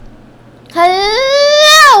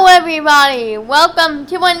everybody, welcome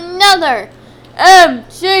to another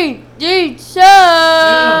MCD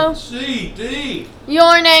show. MCD.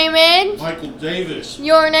 Your name is? Michael Davis.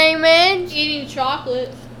 Your name is? Eating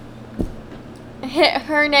chocolate.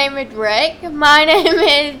 Her name is Rick. My name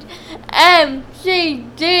is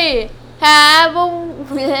MCD. Have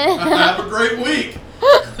a great week.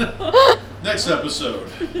 Next episode.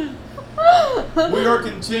 We are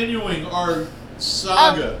continuing our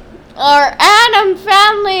saga. Our Adam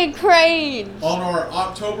Family Craze. On our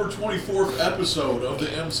October 24th episode of the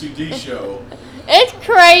MCD show. It's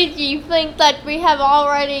crazy to think that we have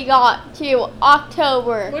already got to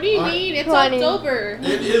October. What do you mean? It's 20. October.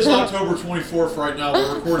 It is October 24th right now.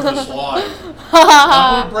 We're recording this live.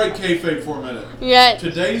 I'm going to break kayfabe for a minute. Yes.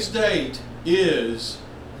 Today's date is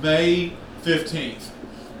May 15th.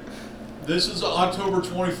 This is the October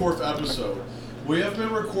 24th episode. We have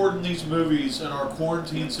been recording these movies in our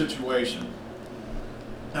quarantine situation.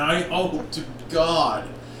 And I hope to God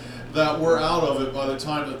that we're out of it by the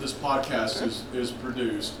time that this podcast is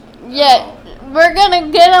produced. Yeah, we're gonna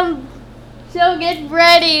get them. So get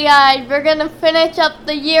ready, guys. We're gonna finish up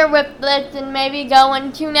the year with this and maybe go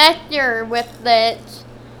into next year with this.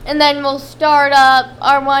 And then we'll start up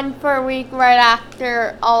our one for a week right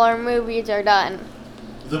after all our movies are done.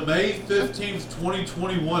 The May 15th,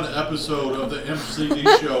 2021 episode of the MCD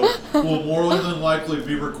show will more than likely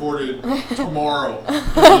be recorded tomorrow in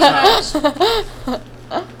this house.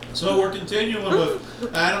 So we're continuing with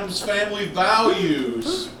Adam's Family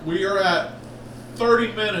Values. We are at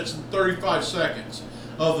 30 minutes and 35 seconds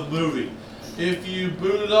of the movie. If you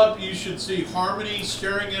boot it up, you should see Harmony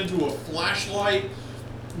staring into a flashlight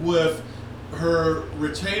with her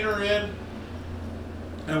retainer in.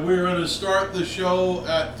 And we're going to start the show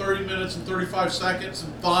at 30 minutes and 35 seconds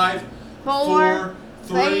in 5, 4,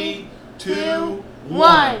 3, 2,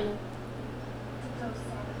 1.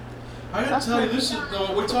 I gotta tell you, this is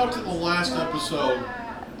we talked in the last episode.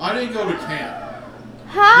 I didn't go to camp.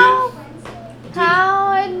 How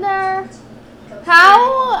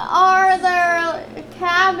are their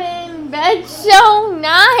cabin beds so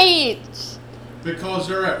nice? Because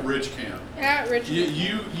they're at Rich Camp. At Rich Camp.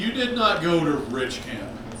 You did not go to Rich Camp.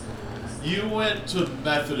 You went to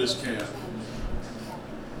Methodist Camp.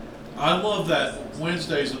 I love that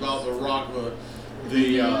Wednesday's about the rock,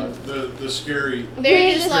 the scary,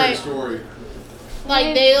 They're just scary like story.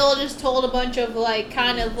 Like they all just told a bunch of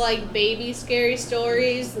kind of baby scary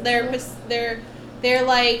stories. They're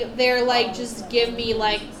like just give me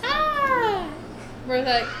we're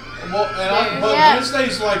like. Well, but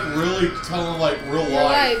Wednesday's really telling real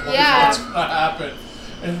life, what's gonna happen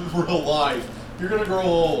in real life. You're gonna grow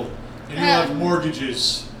old and you have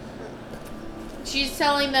mortgages. She's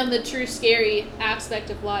telling them the true scary aspect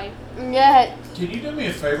of life. Yeah. Can you do me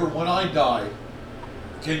a favor? When I die,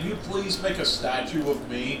 can you please make a statue of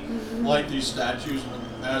me, like these statues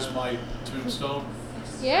as my tombstone?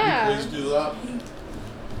 Yeah. Can you please do that?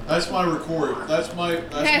 That's my record. That's my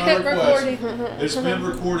request. It's been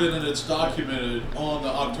recorded and it's documented on the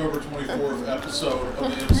October 24th episode of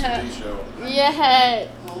the MCD show. Yeah.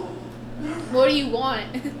 What do you want?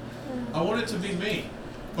 I want it to be me.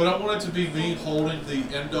 But I want it to be me holding the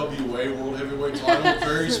NWA World Heavyweight title,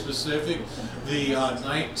 very specific. The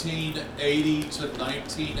 1980 to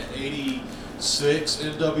 1986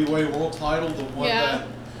 NWA World title, the one that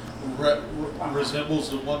resembles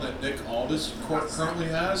the one that Nick Aldis currently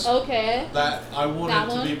has. Okay. That I want it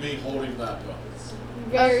to be me holding that belt.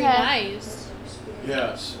 Very nice.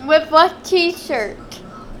 Yes. With what T-shirt?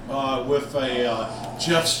 With a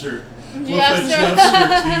Jeffster.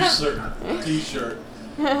 T-shirt.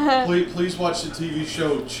 Please watch the TV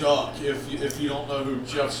show Chuck if you don't know who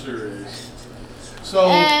Jeffster is. So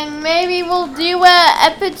and maybe we'll do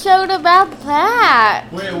an episode about that.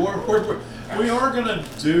 We are gonna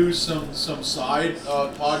do some side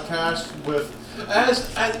podcasts with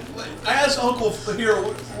as Uncle here.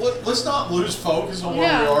 Let's not lose focus on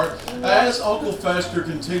where we are. As Uncle Fester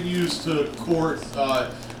continues to court.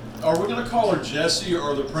 Are we gonna call her Jessie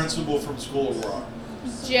or the principal from School of Rock?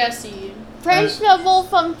 Jessie. Principal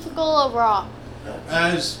from School of Rock.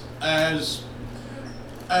 As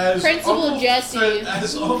Principal Uncle Jessie.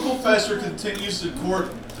 As Uncle Fester continues to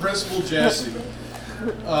court Principal Jessie,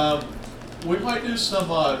 we might do some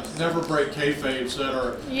Never Break Kayfabes that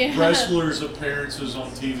are wrestlers' appearances on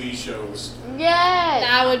TV shows. Yes.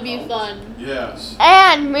 That would be fun. Yes.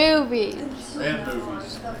 And movies.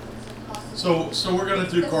 So we're gonna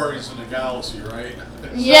do Guardians of the Galaxy, right?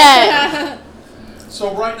 Yeah.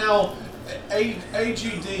 So right now,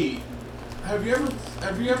 AGD, have you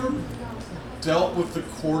ever dealt with the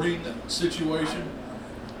courting situation?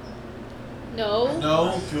 No.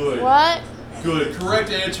 No? Good. What? Good. Correct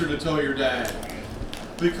answer to tell your dad.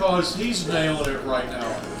 Because he's nailing it right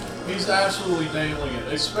now. He's absolutely nailing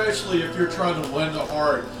it. Especially if you're trying to win the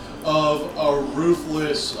heart of a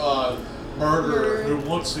ruthless murderer who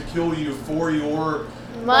wants to kill you for your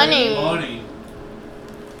money.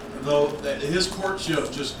 Though his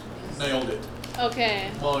courtship just nailed it.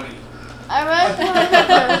 Okay. Money. I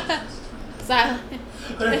read Silent.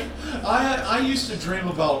 I used to dream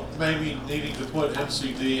about maybe needing to put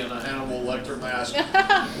MCD in a Hannibal Lecter mask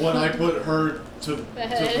when I put her to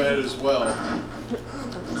bed as well.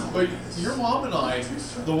 But your mom and I,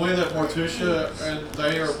 the way that Morticia and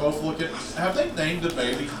they are both looking, have they named the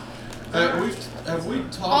baby? Have we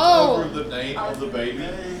talked over the name of the baby?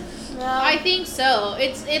 No. I think so.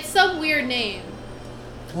 It's some weird name.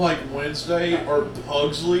 Like Wednesday or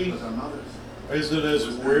Pugsley? Is it as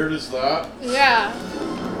weird as that? Yeah.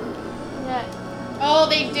 Yeah. Oh,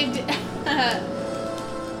 they did.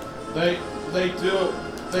 They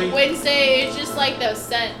do. Wednesday is just like the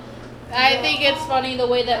scent. I think it's funny the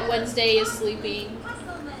way that Wednesday is sleeping.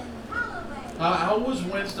 How was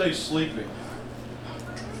Wednesday sleeping?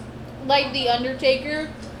 Like the Undertaker.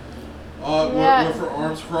 Yeah. With her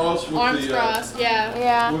arms crossed. With Arms the, crossed, yeah.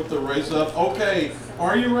 Yeah. With the raise up. Okay,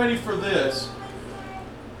 are you ready for this?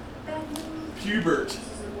 Hubert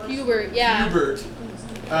Hubert, yeah. Hubert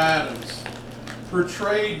Adams,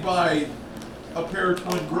 portrayed by a pair of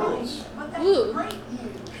twin girls. Ooh.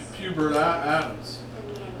 Hubert Adams.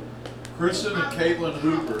 Kristen and Caitlin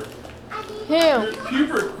Hoover. Who?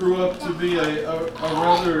 Hubert grew up to be a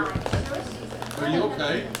rather... Are you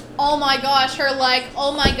okay? Oh my gosh, her like,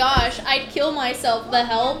 oh my gosh, I'd kill myself, the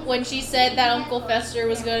help, when she said that Uncle Fester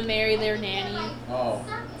was going to marry their nanny. Oh.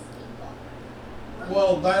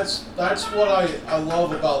 Well, that's what I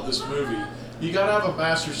love about this movie. You gotta have a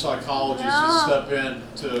master psychologist to step in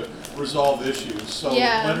to resolve issues. So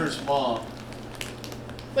Yeah. Leonard's mom.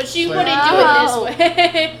 But she So- wouldn't do it this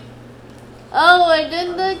way. Oh, I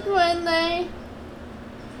did this when they...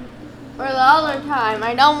 Or the other time.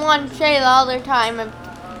 I don't want to say the other time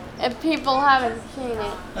if people haven't seen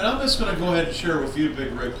it. And I'm just gonna go ahead and share with you,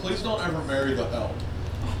 Big Rick. Please don't ever marry the help.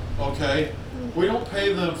 Okay? We don't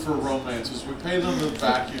pay them for romances. We pay them to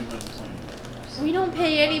vacuum and clean. We don't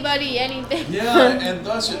pay anybody anything. Yeah, and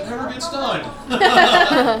thus it never gets done.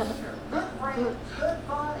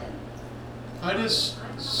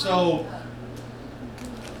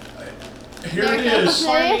 Here it is.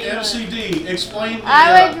 MCD. Explain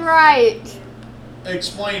I was right.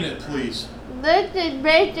 Explain it, please. This is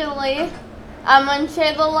basically, I'm going to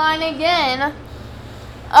say the line again.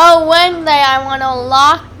 Oh, Wednesday, I want to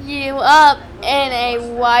lock you up in a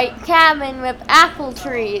white cabin with apple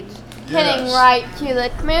trees. Hitting Yes. right to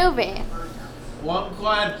this movie. Well, I'm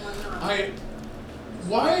glad.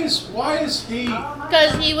 Why is he?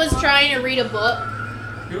 Because he was trying to read a book.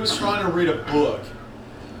 He was trying to read a book.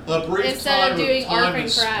 A brief Instead time of doing time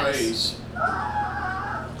arts and and crafts. space.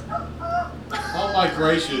 Oh my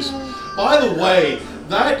gracious! By the way,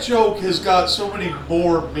 that joke has got so many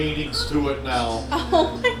more meanings to it now.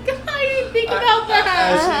 Oh my god, I didn't think about that.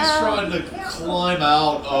 As he's trying to climb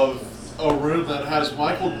out of a room that has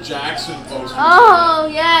Michael Jackson posters. Oh,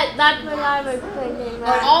 yeah, that's what I was thinking.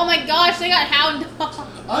 Right? Oh my gosh, they got hound dogs.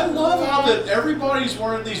 I love how that everybody's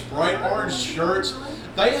wearing these bright orange shirts.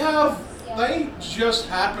 They just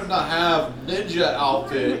happen to have ninja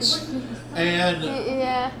outfits and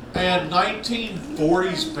Yeah.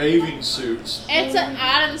 1940s bathing suits. It's an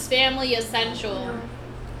Addams Family essential.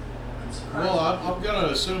 Well, I'm gonna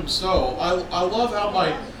assume so. I love how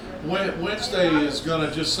my Wednesday is gonna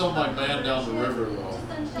just sell my man down the river though.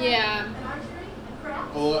 Yeah.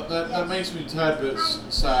 Well, that makes me a tad bit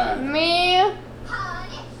sad. Me?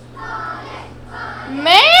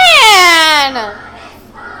 Man!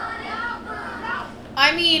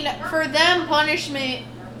 I mean, for them, punishment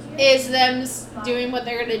is them doing what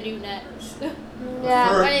they're gonna do next.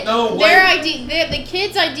 Yeah. Or- I mean, no, their wait. idea, the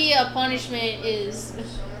kids' idea of punishment is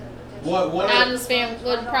What Addams Family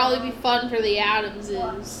would probably be fun for the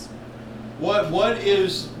Adamses. what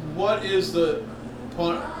is the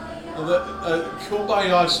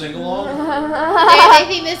Kumbaya sing along? They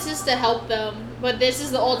think this is to help them, but this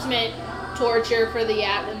is the ultimate torture for the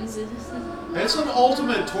Adamses. It's an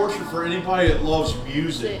ultimate torture for anybody that loves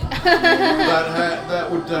music.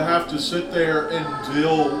 that would have to sit there and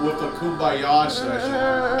deal with a Kumbaya session.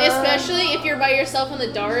 Especially if you're by yourself in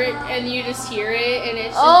the dark and you just hear it and it's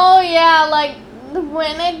just, Oh, yeah, like,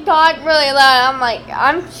 when it got really loud, I'm like,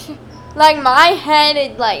 my head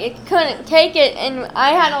is like, it couldn't take it, and I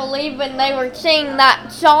had to leave when they were singing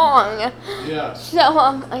that song. Yes. So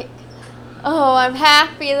I'm like, Oh, I'm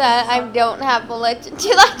happy that I don't have to listen to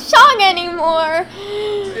that song anymore.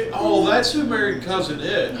 Oh, that's who married Cousin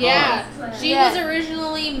It. Yeah, Huh? she was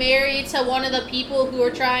originally married to one of the people who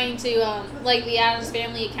were trying to, like the Addams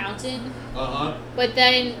Family accountant. Uh-huh. But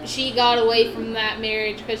then she got away from that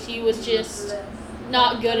marriage because she was just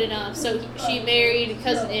not good enough. So she married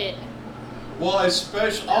Cousin It. Well,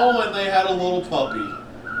 especially. Oh, and they had a little puppy.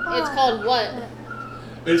 It's called what?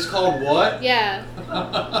 It's called what? Yeah.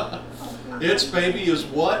 Its baby is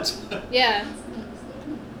what? Yeah.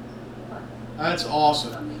 That's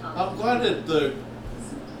awesome. I'm glad that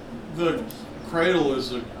the cradle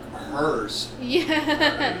is a hearse.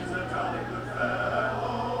 Yeah.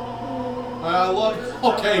 I love.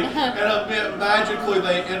 Okay, and magically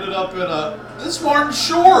they ended up in a. It's Martin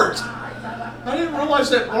Short. I didn't realize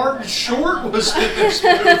that Martin Short was in this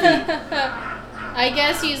movie. I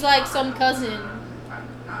guess he's like some cousin.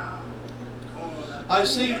 I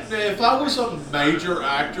see. If I was a major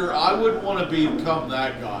actor, I would want to become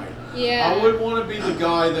that guy. Yeah. I would want to be the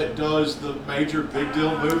guy that does the major big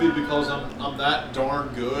deal movie because I'm that darn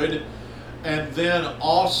good, and then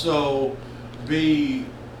also be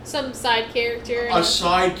Some side character. a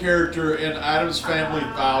side character in Addams Family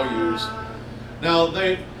Values. Now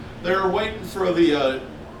they're waiting for the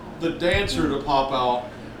dancer to pop out,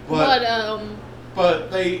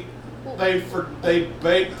 but they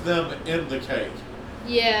baked them in the cake.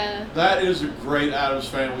 Yeah. That is a great Addams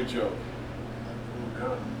Family joke.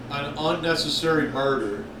 An unnecessary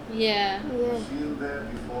murder. Yeah.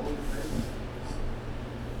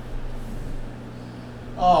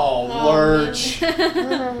 Oh, Lurch.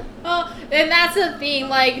 Oh, and that's the thing.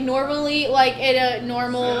 Like normally, like in a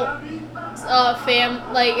normal normal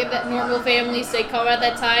family sitcom at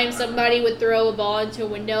that time, somebody would throw a ball into a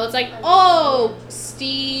window. It's like, oh,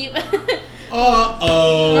 Steve.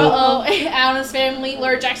 Uh-oh. Alan's family.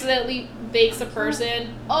 Lurch accidentally bakes a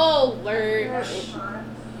person. Oh, Lurch.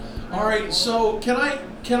 All right, so can I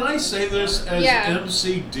say this as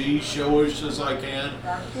MCD showish as I can?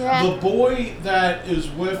 Yeah. The boy that is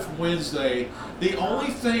with Wednesday, the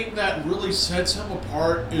only thing that really sets him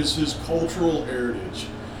apart is his cultural heritage.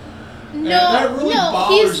 That really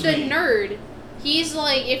bothers he's the me. nerd. He's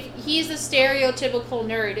like, if he's a stereotypical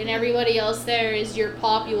nerd, and everybody else there is your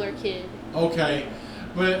popular kid. Okay,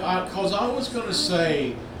 but because I was going to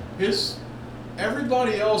say,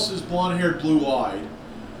 everybody else is blonde-haired, blue-eyed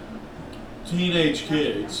teenage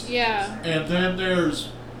kids. Yeah. And then there's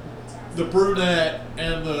the brunette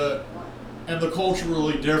and the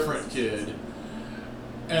culturally different kid,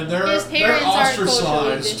 and they're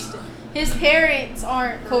ostracized. His parents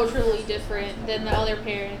aren't culturally different than the other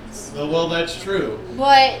parents. Well, that's true.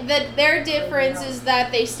 But their difference is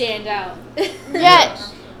that they stand out.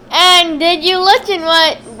 Yes. And did you listen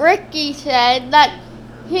what Ricky said? That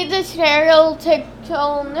he's a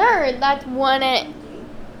stereotypical nerd. That's one it.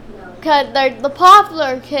 Because they're the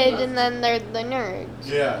popular kids and then they're the nerds.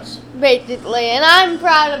 Yes. Basically. And I'm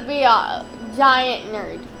proud to be a giant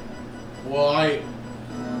nerd. Well,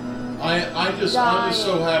 I'm just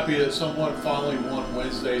so happy that someone finally won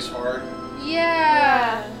Wednesday's heart.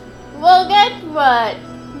 Yeah. Well, guess what?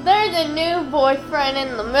 There's a new boyfriend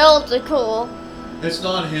in the musical. It's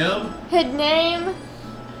not him? His name?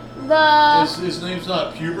 His name's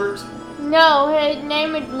not Pubert? No, his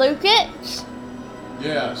name is Lucas.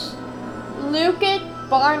 Yes. Lucas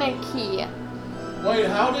Barnaky. Wait,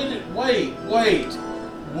 how did it... Wait.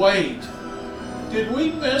 Did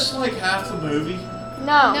we miss like half the movie?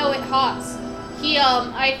 No, it hots. He,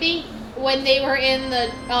 I think when they were in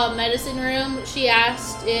the medicine room, she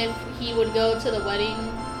asked if he would go to the wedding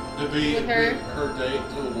with her. Her date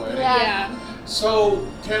to the wedding? Yeah. So,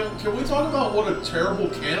 can we talk about what a terrible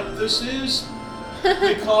camp this is?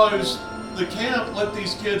 Because the camp let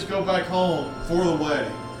these kids go back home for the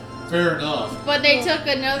wedding. Fair enough. But they took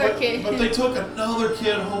another kid. But they took another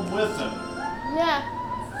kid home with them. Yeah.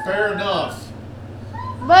 Fair enough.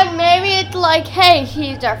 But maybe it's like, hey,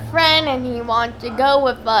 he's our friend and he wants to go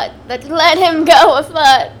with us. Let's let him go with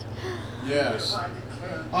us. Yes.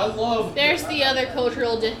 I love... There's the other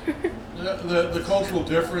cultural difference. The cultural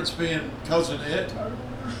difference being Cousin It.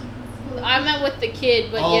 I meant with the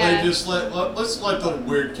kid, but they just let's let the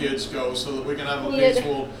weird kids go so that we can have a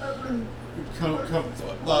peaceful,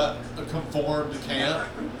 conformed camp.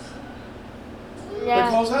 Yeah.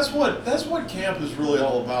 Because that's what camp is really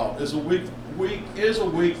all about. Is a week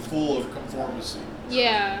full of conformity.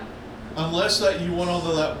 Yeah. Unless that you went on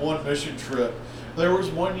to that one mission trip. There was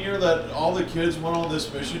one year that all the kids went on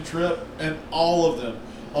this mission trip, and all of them,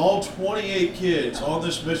 all 28 kids on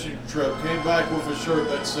this mission trip came back with a shirt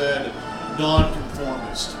that said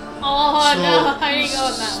non-conformist. Oh no, I didn't go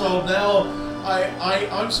with that So one.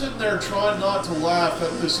 now I'm sitting there trying not to laugh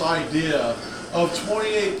at this idea of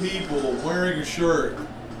 28 people wearing a shirt,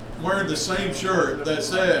 wearing the same shirt that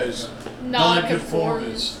says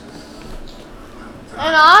Non-conformist.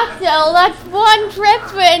 And also, that's one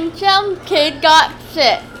trip when some kid got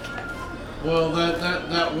sick. Well,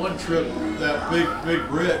 that one trip, that big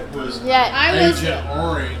Rick was Yeah. Agent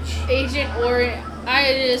Orange. Agent Orange.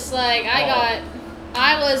 I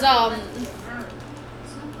was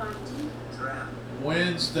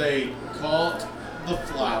Wednesday caught the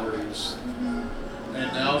flowers,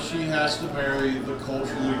 and now she has to marry the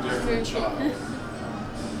culturally different child.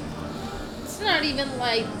 It's not even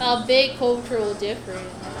like a big cultural difference.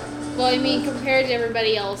 Well, I mean, compared to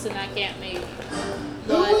everybody else in that camp, maybe.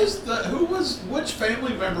 Which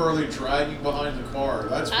family member are they dragging behind the car?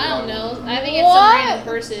 That's what I don't know. wonder. I think it's some random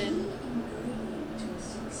person.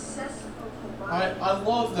 I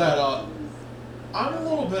love that. I'm a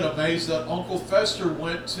little bit amazed that Uncle Fester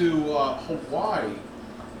went to Hawaii.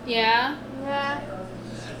 Yeah. Yeah.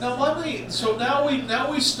 Now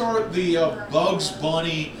now we start the Bugs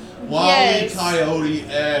Bunny, Wile E. Yes.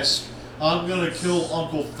 Coyote-esque. I'm gonna kill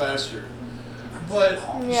Uncle Fester, but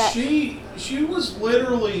Yeah. she was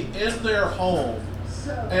literally in their home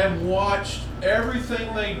and watched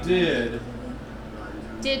everything they did.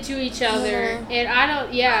 Did to each other. And I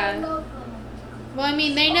don't, yeah. Well, I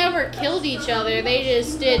mean, they never killed each other. They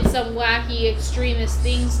just did some wacky extremist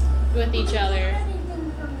things with each other.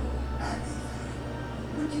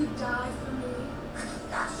 Would you die for me?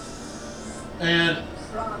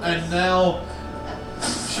 And now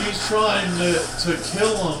she's trying to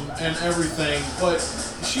kill him and everything, but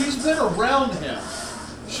she's been around him.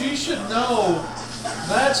 She should know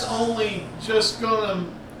that's only just gonna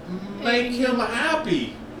make him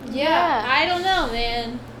happy. Yeah, I don't know,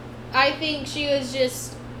 man. I think she was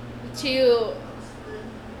just too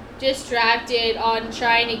distracted on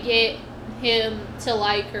trying to get him to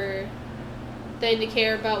like her than to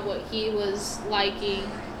care about what he was liking.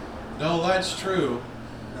 No, that's true.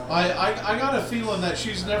 I got a feeling that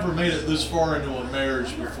she's never made it this far into a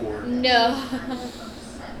marriage before. No.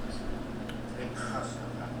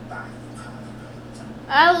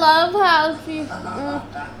 I love how she,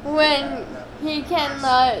 when he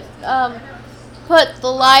can put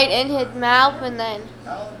the light in his mouth and then.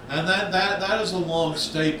 And that is a long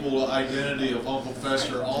staple identity of Uncle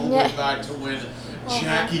Fester, all the way back to when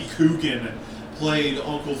Jackie Coogan played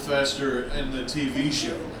Uncle Fester in the TV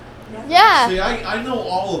show. Yeah. See, I know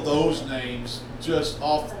all of those names just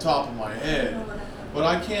off the top of my head, but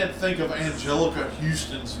I can't think of Angelica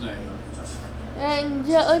Houston's name.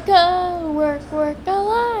 Angelica, work,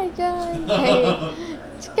 Elijah.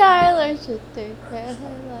 Skylar, sister.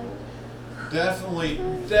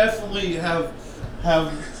 Definitely have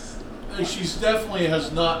she's definitely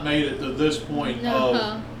has not made it to this point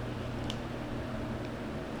No.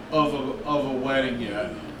 of a wedding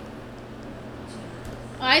yet.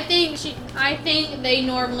 I think they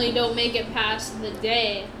normally don't make it past the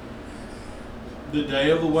day. The day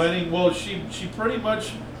of the wedding? Well, if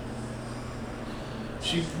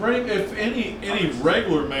any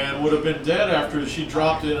regular man would have been dead after she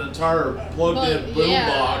dropped an entire plugged-in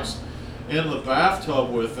boombox in the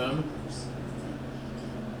bathtub with him.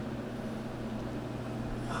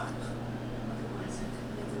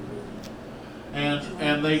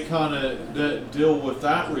 And they kind of deal with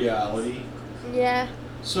that reality. Yeah.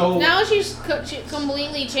 So now she's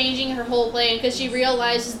completely changing her whole plan because she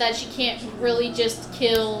realizes that she can't really just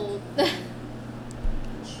kill.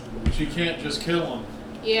 she can't just kill him.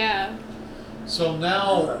 Yeah. So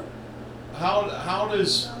now, how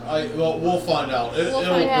does we'll find out. It'll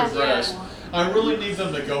find progress. out, I really need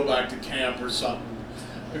them to go back to camp or something,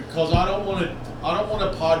 because I don't want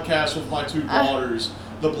to podcast with my two daughters,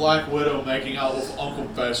 the Black Widow making out with Uncle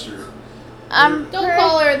Fester. Don't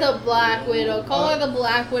call her the Black Widow. Call her the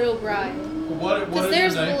Black Widow Bride. What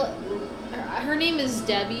is her name? Her name is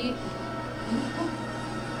Debbie.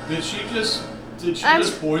 Did she just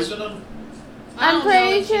poison him? I'm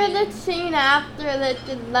pretty sure the scene after that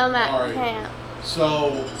did them at camp.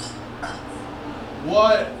 So,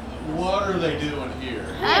 what are they doing here?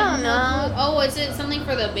 I don't know. Oh, is it something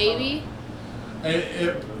for the baby?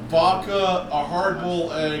 Vodka, a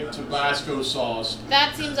hard-boiled egg, Tabasco sauce.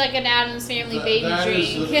 That seems like an Addams Family baby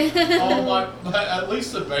drink. At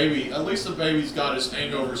least the baby's got his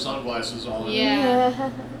hangover sunglasses on.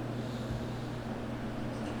 Yeah.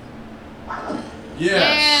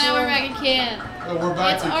 Yes. Yeah, now we're back at camp. We're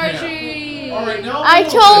back It's to archery. camp. All right, now I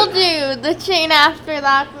told you the scene after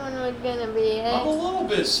that one was gonna be I'm a it. little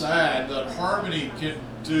bit sad that Harmony can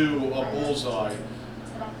do a bullseye.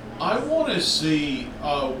 I want to see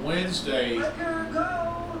Wednesday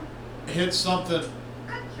hit something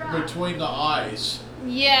between the eyes.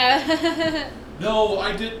 Yeah. No,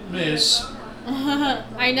 I didn't miss.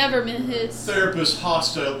 I never miss. Therapist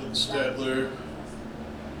Hofstadter.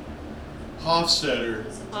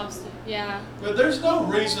 Yeah. But there's no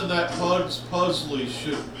reason that Pugsley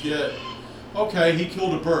should get. Okay, he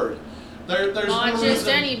killed a bird. There's Not no just reason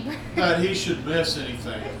any bird. that he should miss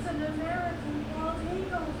anything. It's an American bald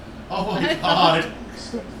eagle. Oh my God,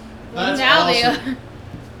 that's Now they awesome. are.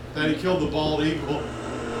 That he killed the bald eagle.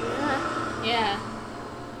 Yeah.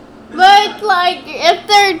 But like, if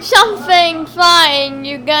there's something flying,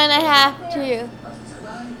 you're gonna have to.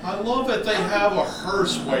 I love that they have a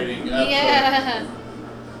hearse waiting at Yeah.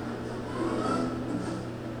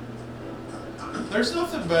 There's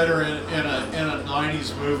nothing better in a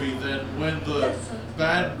 90s movie than when the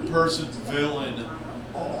bad person villain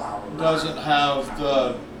doesn't have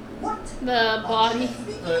the The body.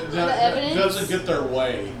 evidence? doesn't get their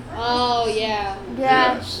way. Oh yeah.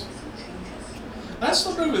 Yeah. Yes. That's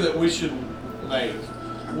the movie that we should make.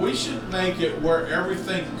 We should make it where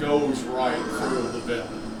everything goes right for the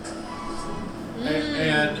villain.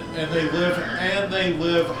 And they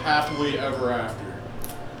live happily ever after.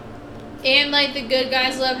 And like the good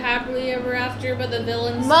guys live happily ever after, but the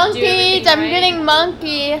villains do Monkeys, everything I'm right. getting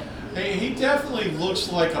monkey. Hey, he definitely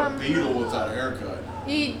looks like a beetle with that haircut.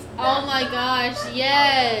 Oh my gosh,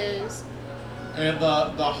 yes. And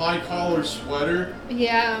the high collar sweater.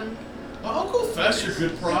 Yeah. Uncle Fester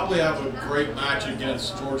could probably have a great match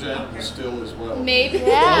against George Animal Steel as well. Maybe.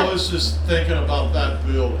 Yeah. I was just thinking about that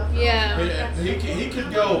build. Yeah. He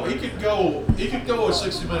could go a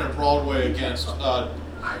 60-minute Broadway against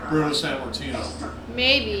Bruno Sammartino.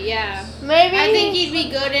 Maybe, yeah. Maybe. I think he'd be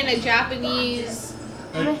good in a Japanese.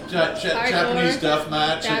 Japanese death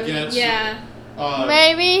match against Yeah.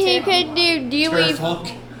 Maybe he could do Terry Dewey.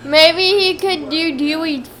 Funk. Maybe he could do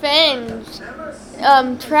Dewey Finn's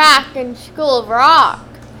track in School of Rock.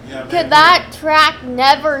 Yeah, Cause maybe. that track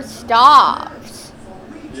never stops.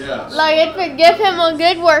 Yes. Like it could give him a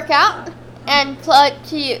good workout, and plus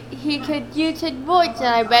he could use his voice, and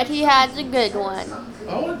I bet he has a good one.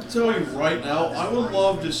 I want to tell you right now, I would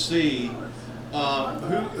love to see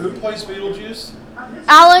who plays Beetlejuice.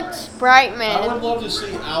 Alex I would Brightman. love to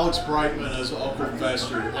see Alex Brightman as Uncle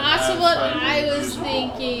Fester. and That's have what fun I with was music.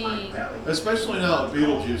 thinking. Especially now that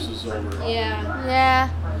Beetlejuice is over. Yeah. Yeah.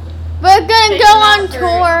 We're gonna Take go him on out for-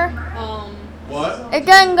 tour. What? It's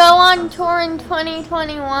gonna go on tour in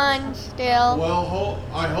 2021 still. Well,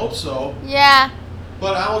 I hope so. Yeah.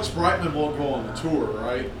 But Alex Brightman won't go on the tour,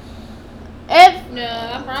 right? If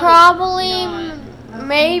No, probably not.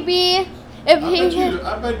 maybe if I he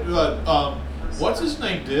bet what's his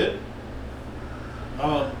name did?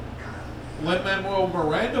 Lin-Manuel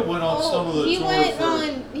Miranda went on some of the he tour went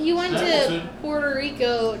for he went to Hamilton. Puerto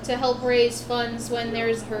Rico to help raise funds when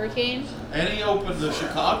there's a hurricane. And he opened the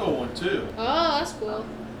Chicago one too. Oh, that's cool.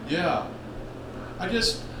 Yeah.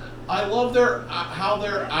 I love how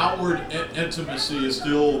their outward intimacy is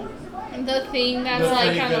still The thing that's the like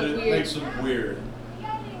thing kind that of it weird. makes them weird.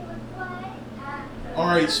 All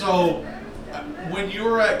right, so when you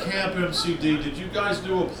were at Camp MCD, did you guys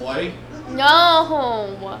do a play?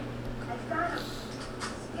 no.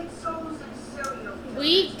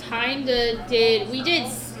 We kinda did. We did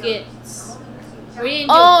skits. We didn't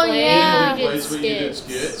do Oh, plays, yeah. we did Plays, but you did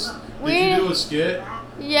skits. skits. We- Did you do a skit?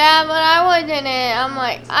 Yeah, but I wasn't in it. I'm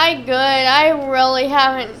like, I really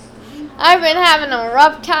haven't. I've been having a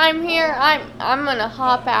rough time here. I'm gonna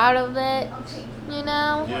hop out of it. You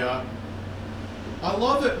know. Yeah. I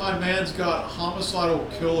love that my man's got homicidal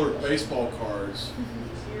killer baseball cards.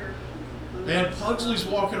 Man, Pugsley's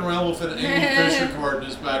walking around with an Amy Fisher card in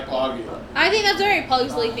his back pocket. I think that's a very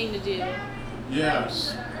Pugsley thing to do.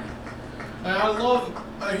 Yes. And I love,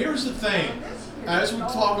 here's the thing. As we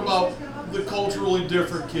talk about the culturally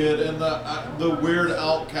different kid and the weird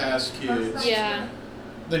outcast kids, Yeah.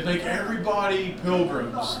 they make everybody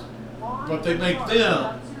pilgrims, but they make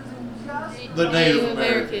them the Native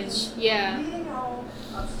Americans. Yeah.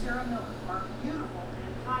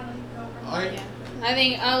 I, I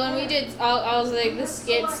think when we did, I was like the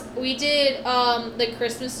skits. We did the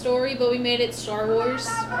Christmas story, but we made it Star Wars.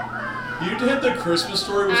 You did the Christmas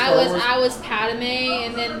story with Star Wars? I was Padme,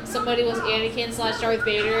 and then somebody was Anakin / Darth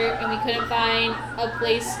Vader, and we couldn't find a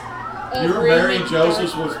place. You were room Mary in and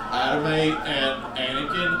Joseph Darth- with Padme and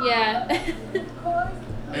Anakin, Yeah.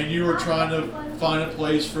 and you were trying to find a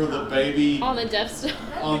place for the baby On the Death Star.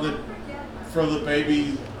 for the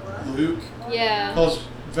baby Luke, Yeah. because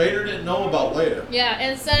Vader didn't know about Leia. Yeah.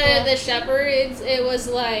 Instead of the shepherds, it was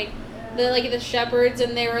like the shepherds,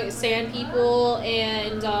 and they were sand people,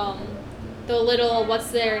 and the little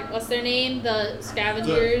what's their name? The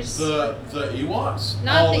scavengers. The Ewoks?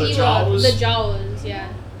 Not Oh, the Ewoks. Jawas? The Jawas,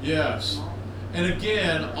 yeah. Yes. And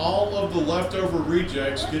again, all of the leftover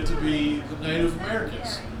rejects get to be the Native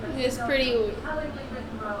Americans. It's pretty.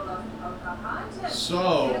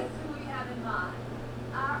 So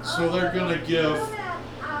they're gonna give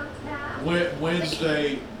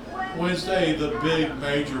Wednesday the big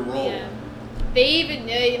major role. Yeah. They didn't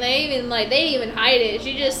even hide it.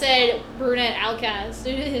 She just said brunette outcast.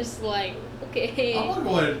 It's like, okay. I'm gonna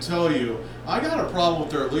go ahead and tell you, I got a problem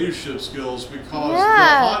with their leadership skills because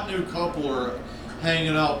Yeah. the hot new couple are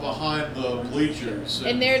hanging out behind the bleachers,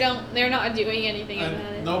 And they're not doing anything about it.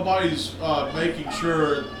 and nobody's making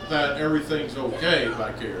sure that everything's okay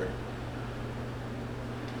back here.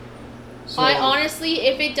 So, I honestly,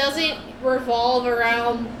 if it doesn't revolve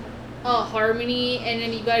around Harmony and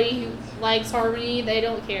anybody who likes Harmony, they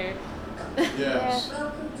don't care. yes.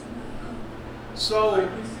 So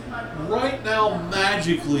right now,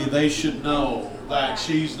 magically, they should know that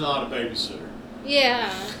she's not a babysitter.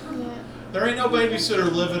 Yeah. There ain't no babysitter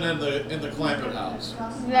living in the Clampett house.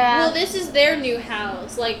 Yeah. Well, this is their new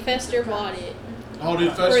house. Like, Fester bought it. Oh,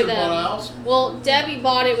 did Fester For them. buy a house? Well, Debbie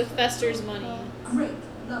bought it with Fester's money.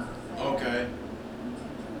 Okay.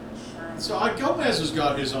 So Gomez has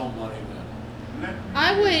got his own money then.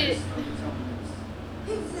 I would.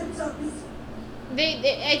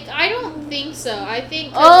 I don't think so. I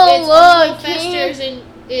think 'cause Oh, it's look, Uncle Fester's and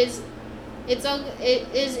it's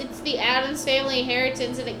the Addams family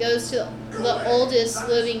inheritance, and it goes to the oldest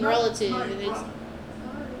living relative, and it's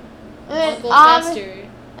And Uncle it's Fester.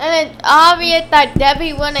 And it's obvious that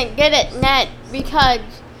Debbie wouldn't get it next because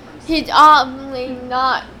he's obviously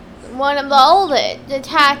not one of the oldest. It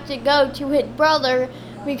has to go to his brother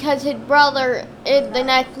because his brother is the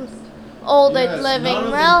next oldest Yes, living none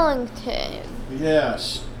of relative.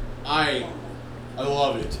 Yes, I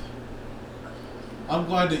love it. I'm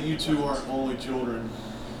glad that you two aren't only children.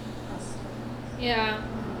 Yeah.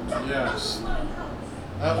 Yes.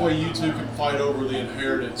 That way you two can fight over the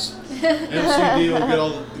inheritance. MCD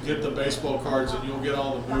will get the baseball cards and you'll get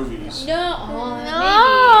all the movies. No.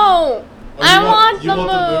 No! I want you the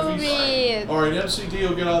want movies. All right, MCD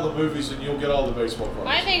will get all the movies and you'll get all the baseball cards.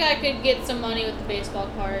 I think I could get some money with the baseball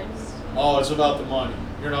cards. Oh, it's about the money.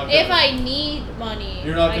 You're not. If I need money,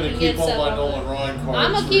 You're not I going can to keep get all some my of Nolan it. Ryan cards.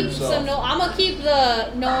 I'm gonna for keep yourself. I'm gonna keep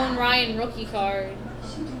the Nolan Ryan rookie card.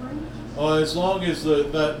 As long as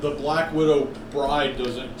the Black Widow bride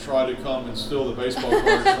doesn't try to come and steal the baseball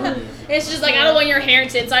cards from you. It's just like, I don't want your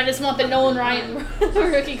inheritance. I just want the Nolan Ryan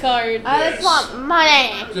rookie card. I just want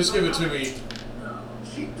money. Just give it to me.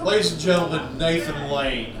 Ladies and gentlemen, Nathan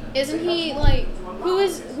Lane. Isn't he like who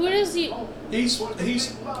is he? He's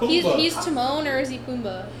Pumbaa. He's Timon, or is he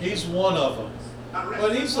Pumbaa? He's one of them.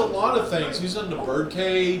 But he's a lot of things. He's in the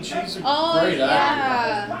Birdcage. He's a Oh great actor.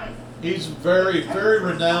 yeah. He's very, very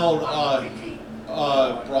renowned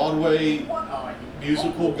Broadway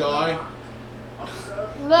musical guy.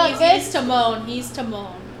 Look, He's Timon. He's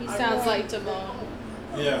Timon. He sounds like Timon.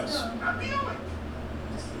 Yes.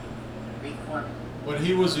 When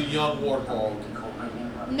he was a young warthog.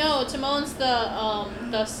 No, Timon's the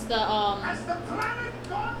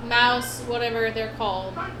mouse, whatever they're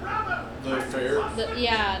called. The fair.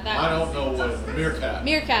 That. I don't know what. Meerkat.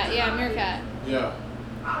 Meerkat. Yeah, Meerkat. Yeah.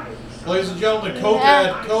 Ladies and gentlemen, Coke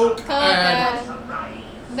ad.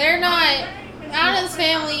 They're not. Addams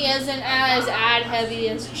Family isn't as ad heavy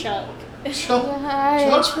as Chuck.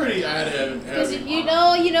 Chuck's pretty ad Because heavy. you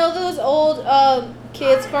know those old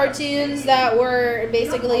kids cartoons that were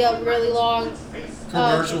basically a really long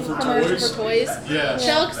Commercial for toys. Yes.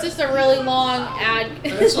 Chuck's just a really long ad.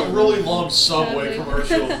 It's a really long Subway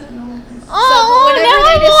commercial. oh, whenever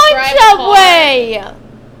they now I want Subway.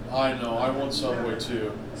 I know. I want Subway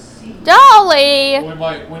too. Dolly.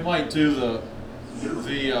 We might do the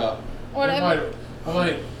Whatever. we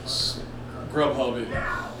might Grubhub it.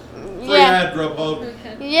 Free Yeah. ad Grubhub.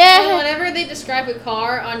 Yeah. Whenever they describe a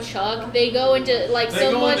car on Chuck, they go into They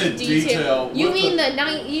so go much into detail. detail You with mean the-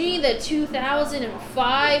 the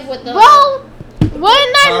 2005 with the Well, wouldn't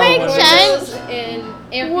that Power make windows. sense? and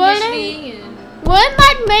air Wouldn't- conditioning and Wouldn't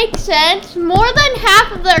that make sense? More than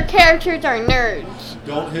half of their characters are nerds.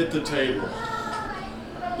 Don't hit the table.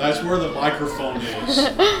 That's where the microphone is.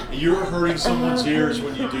 You're hurting someone's ears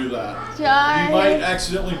when you do that. You might Sorry.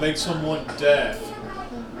 accidentally make someone deaf.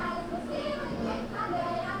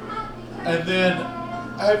 And then,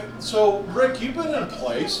 so Rick, you've been in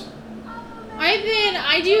plays.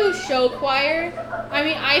 I do show choir. I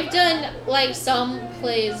mean, I've done like some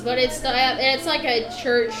plays, but it's like a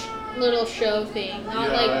church little show thing, not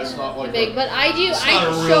Yeah, like it's not like big. a- But I do It's not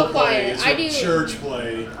a show real play. choir. It's I a do church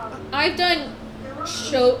play. I've done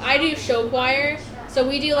I do show choir. So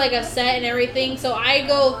we do like a set and everything. So I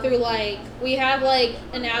go through like we have like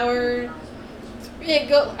an hour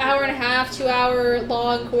hour and a half, 2 hour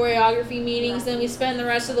long choreography meetings, then we spend the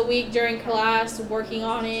rest of the week during class working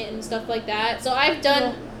on it and stuff like that. So I've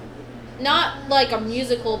done not like a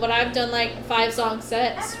musical, but I've done like 5-song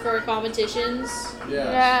sets for competitions. Yeah.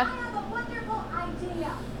 Yeah. have a wonderful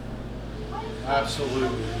idea.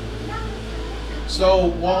 Absolutely. So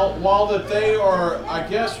while that they are, I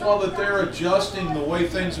guess while that they're adjusting the way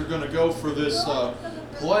things are going to go for this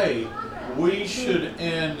play, we should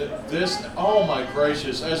end this. Oh my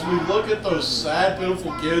gracious! As we look at those sad,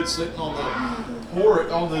 pitiful kids sitting on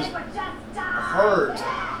this hurt.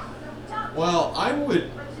 Well, I would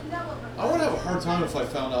have a hard time if I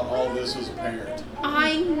found out all this as a parent.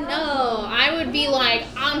 I know. I would be like,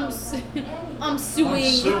 I'm suing. I'm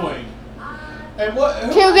suing. And what?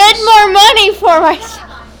 To get more money for myself.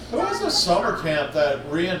 Who has a summer camp that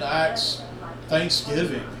reenacts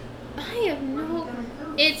Thanksgiving? I have no.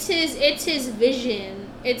 It's his vision.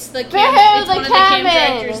 It's the Boo, camp. It's the one of the camp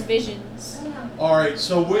cabin. director's visions. All right,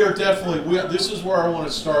 so we are definitely. This is where I want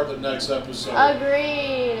to start the next episode.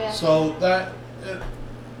 Agreed. So that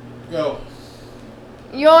go.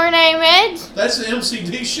 Your name is? That's the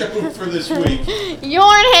MCD show for this week.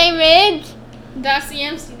 Your name is? That's the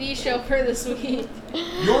MCD show for this week.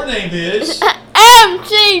 Your name is.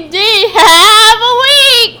 MCD. Have a week.